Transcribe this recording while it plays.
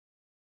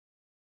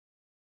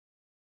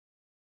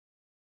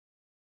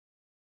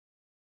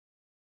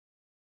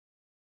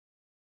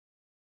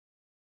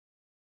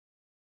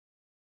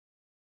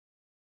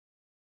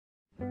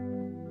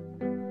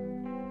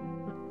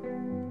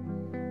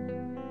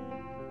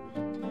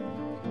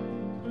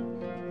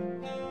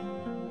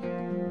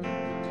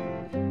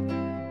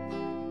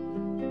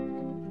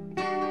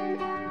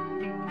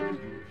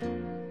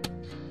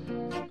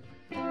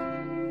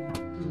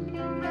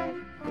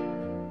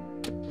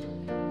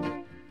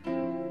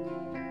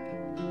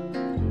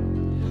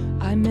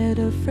I met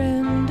a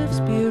friend of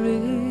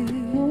spirit.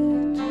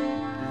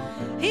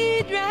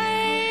 He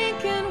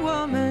drank and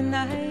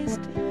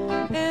womanized,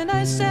 and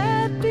I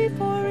sat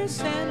before his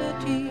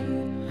sanity.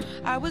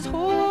 I was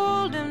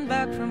holding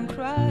back from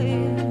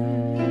crying.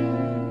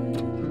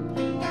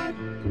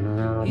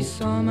 He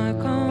saw my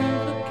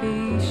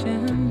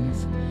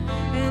complications,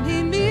 and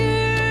he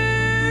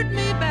mirrored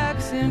me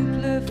back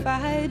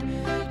simplified,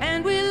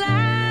 and we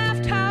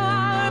laughed how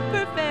our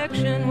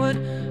perfection would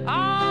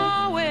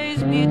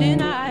always be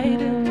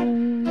denied.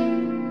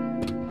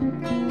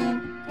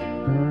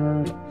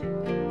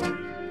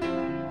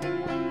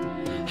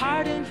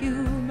 Heart and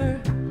humor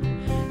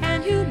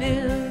and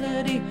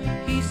humility,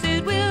 he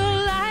said,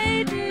 will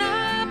lighten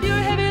up your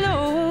heavy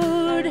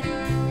load.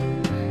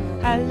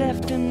 I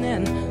left him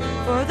then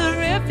for the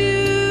refuge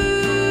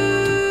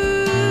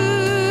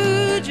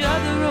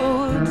of the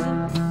roads.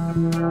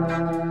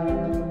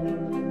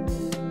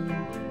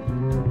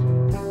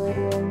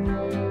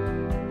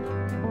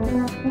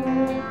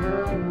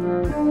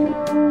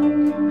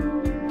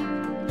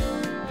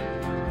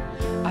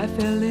 I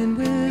fell in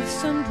with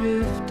some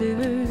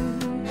drifters,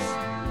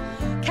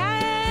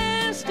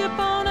 cast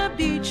upon a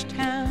beach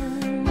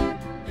town,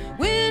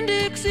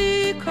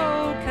 Winn-Dixie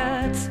cold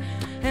cuts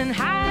and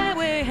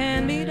highway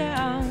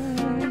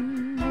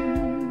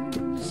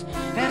hand-me-downs.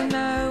 And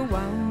I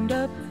wound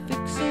up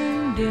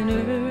fixing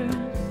dinner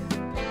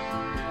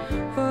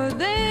for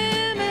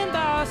them in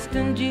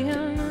Boston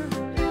gin.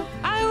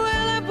 I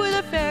well up with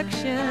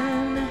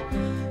affection,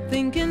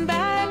 thinking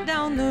back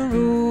down the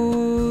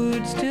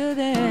roads to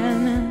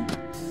then.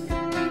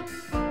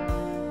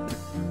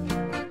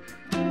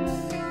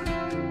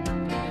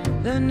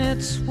 The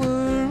nets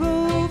were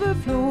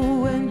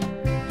overflowing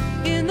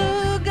in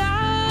the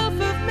Gulf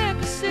of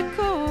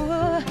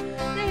Mexico.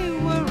 They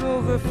were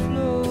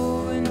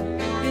overflowing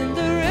in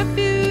the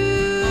refuge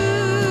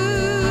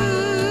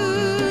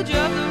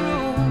of the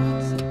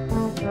roads.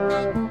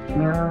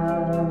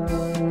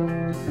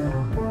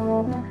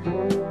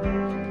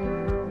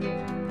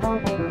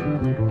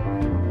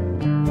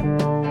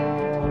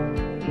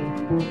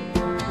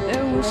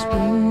 There was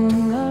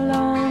spring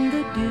along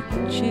the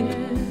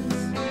ditches.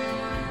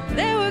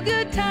 There were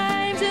good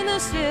times in the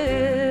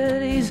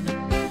cities.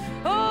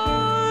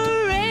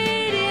 Oh,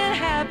 radiant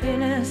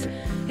happiness.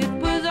 It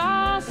was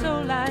all so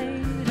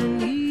light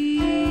and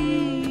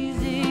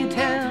easy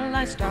till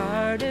I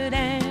started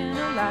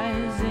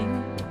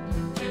analyzing,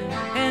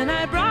 and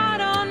I brought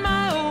on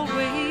my old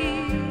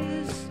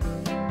ways.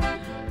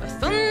 A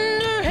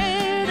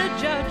thunderhead of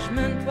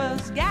judgment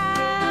was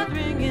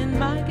gathering in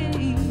my gaze.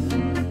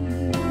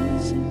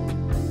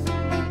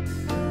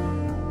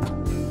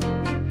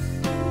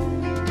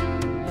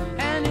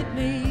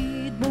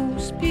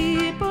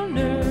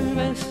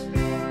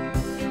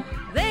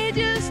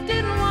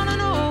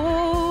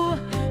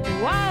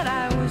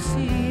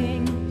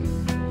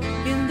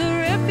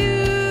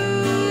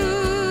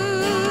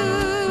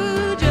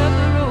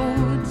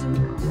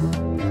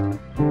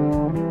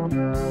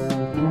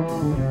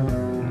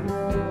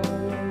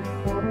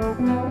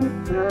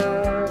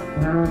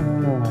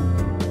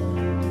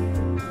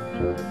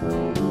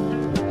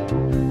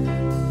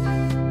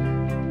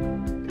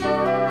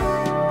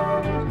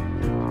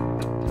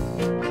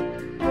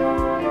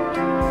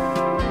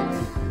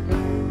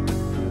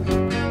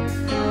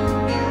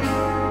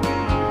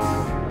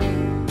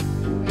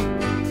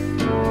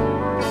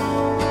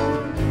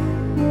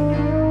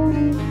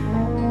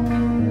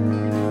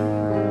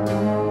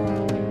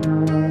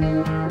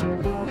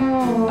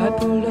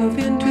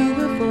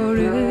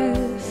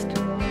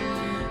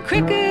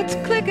 Crickets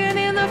clicking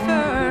in the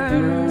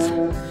ferns,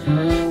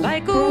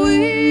 like a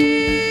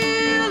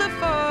wheel of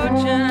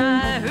fortune.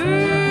 I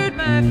heard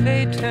my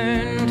fate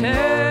turn,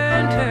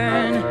 turn,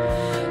 turn,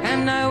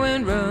 and I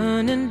went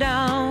running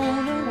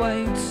down a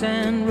white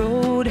sand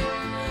road.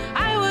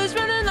 I was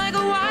running like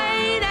a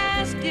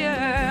white-ass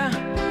deer,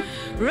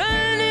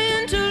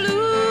 running to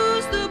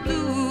lose the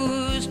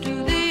blues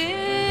to the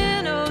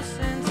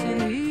innocence in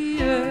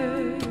the earth.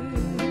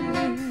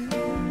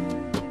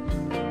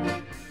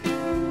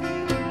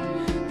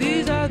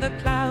 These are the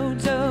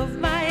clouds of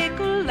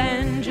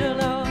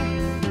Michelangelo,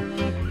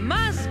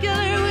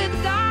 muscular with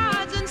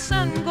gods and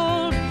sun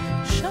gold.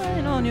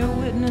 Shine on your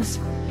witness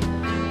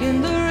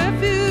in the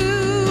refuge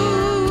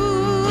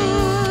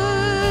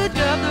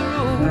of the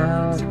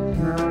roads.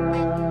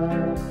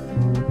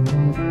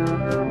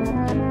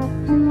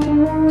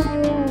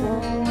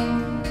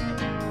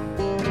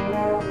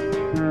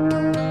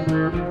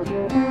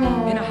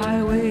 In a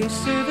highway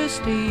service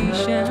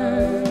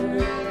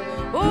station,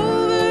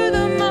 over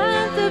the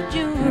month of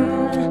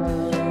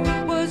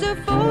June, was a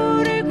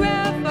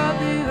photograph of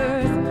the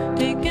earth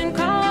taken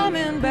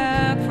coming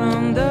back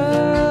from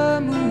the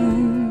moon.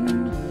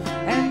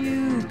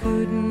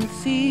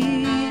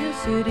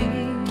 city,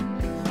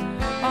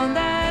 on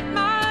that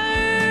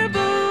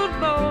marbled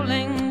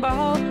bowling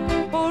ball,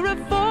 or a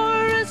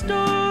forest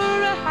or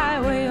a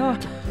highway, or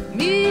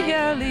me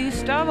here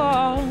least of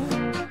all.